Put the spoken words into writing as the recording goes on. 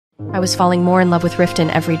I was falling more in love with Riften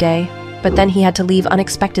every day, but then he had to leave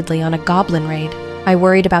unexpectedly on a goblin raid. I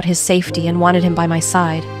worried about his safety and wanted him by my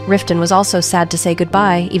side. Riften was also sad to say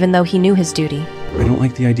goodbye, even though he knew his duty. I don't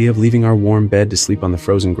like the idea of leaving our warm bed to sleep on the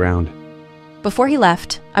frozen ground. Before he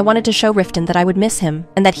left, I wanted to show Riften that I would miss him,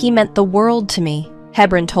 and that he meant the world to me.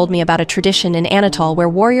 Hebron told me about a tradition in Anatole where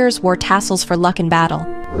warriors wore tassels for luck in battle.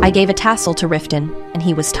 I gave a tassel to Riften, and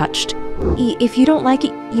he was touched. If you don't like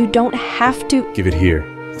it, you don't have to— Give it here.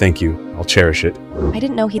 Thank you. I'll cherish it. I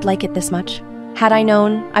didn't know he'd like it this much. Had I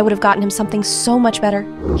known, I would have gotten him something so much better.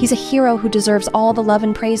 He's a hero who deserves all the love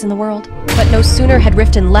and praise in the world. But no sooner had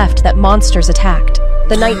Riften left that monsters attacked.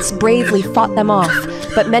 The knights bravely fought them off,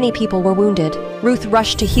 but many people were wounded. Ruth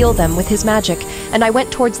rushed to heal them with his magic, and I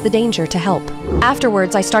went towards the danger to help.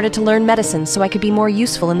 Afterwards, I started to learn medicine so I could be more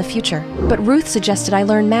useful in the future. But Ruth suggested I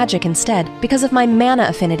learn magic instead, because of my mana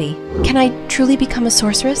affinity. Can I truly become a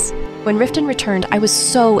sorceress? When Riften returned, I was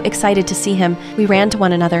so excited to see him. We ran to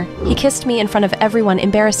one another. He kissed me in front of everyone,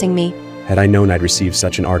 embarrassing me. Had I known I'd receive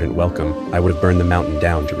such an ardent welcome, I would have burned the mountain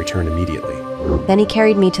down to return immediately. Then he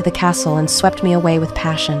carried me to the castle and swept me away with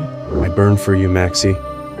passion. I burn for you, Maxie.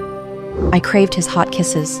 I craved his hot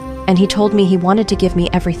kisses, and he told me he wanted to give me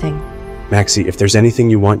everything. Maxie, if there's anything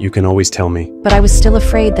you want, you can always tell me. But I was still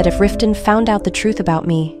afraid that if Riften found out the truth about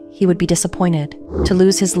me, he would be disappointed. To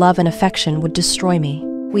lose his love and affection would destroy me.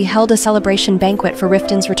 We held a celebration banquet for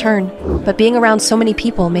Riften's return, but being around so many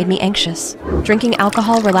people made me anxious. Drinking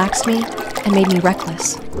alcohol relaxed me and made me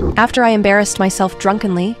reckless. After I embarrassed myself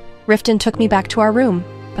drunkenly, Riften took me back to our room,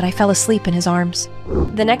 but I fell asleep in his arms.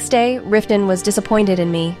 The next day, Riften was disappointed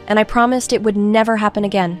in me, and I promised it would never happen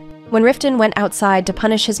again. When Riften went outside to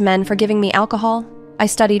punish his men for giving me alcohol, I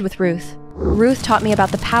studied with Ruth. Ruth taught me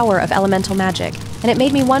about the power of elemental magic, and it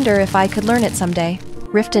made me wonder if I could learn it someday.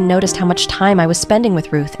 Riften noticed how much time I was spending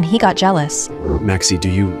with Ruth, and he got jealous. Maxie, do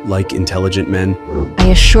you like intelligent men? I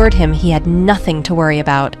assured him he had nothing to worry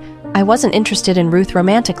about. I wasn't interested in Ruth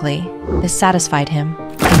romantically. This satisfied him,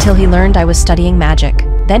 until he learned I was studying magic.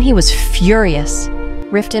 Then he was furious.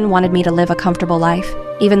 Riften wanted me to live a comfortable life,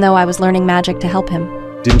 even though I was learning magic to help him.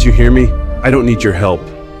 Didn't you hear me? I don't need your help.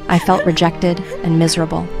 I felt rejected and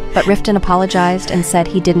miserable, but Riften apologized and said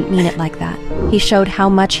he didn't mean it like that. He showed how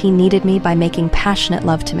much he needed me by making passionate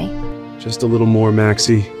love to me. Just a little more,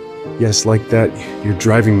 Maxie. Yes, like that. You're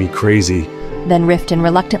driving me crazy. Then Riften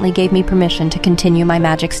reluctantly gave me permission to continue my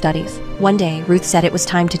magic studies. One day, Ruth said it was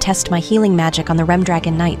time to test my healing magic on the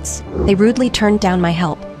Remdragon Knights. They rudely turned down my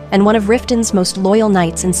help, and one of Riften's most loyal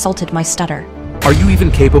knights insulted my stutter. Are you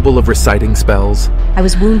even capable of reciting spells? I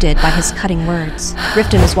was wounded by his cutting words.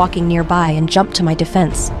 Riften was walking nearby and jumped to my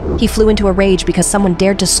defense. He flew into a rage because someone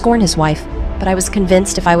dared to scorn his wife, but I was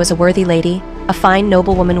convinced if I was a worthy lady, a fine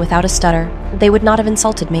noblewoman without a stutter, they would not have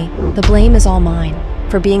insulted me. The blame is all mine,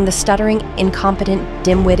 for being the stuttering, incompetent,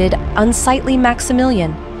 dim-witted, unsightly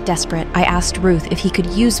Maximilian. Desperate, I asked Ruth if he could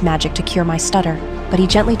use magic to cure my stutter, but he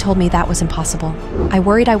gently told me that was impossible. I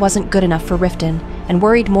worried I wasn't good enough for Riften, and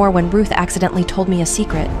worried more when Ruth accidentally told me a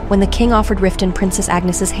secret. When the king offered Riften Princess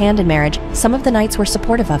Agnes's hand in marriage, some of the knights were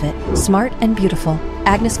supportive of it. Smart and beautiful,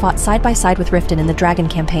 Agnes fought side by side with Riften in the Dragon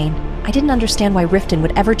campaign. I didn't understand why Riften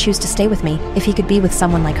would ever choose to stay with me if he could be with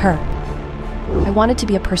someone like her. I wanted to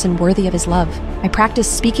be a person worthy of his love. I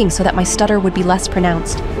practiced speaking so that my stutter would be less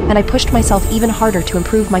pronounced, and I pushed myself even harder to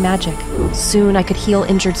improve my magic. Soon I could heal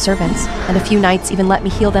injured servants, and a few knights even let me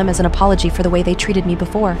heal them as an apology for the way they treated me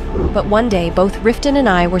before. But one day, both Riften and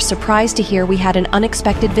I were surprised to hear we had an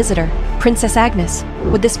unexpected visitor, Princess Agnes.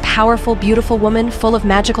 Would this powerful, beautiful woman full of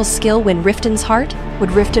magical skill win Riften's heart?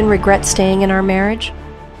 Would Riften regret staying in our marriage?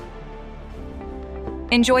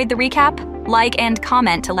 Enjoyed the recap? Like and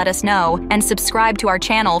comment to let us know, and subscribe to our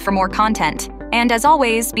channel for more content. And as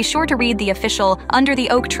always, be sure to read the official Under the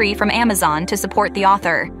Oak Tree from Amazon to support the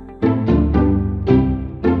author.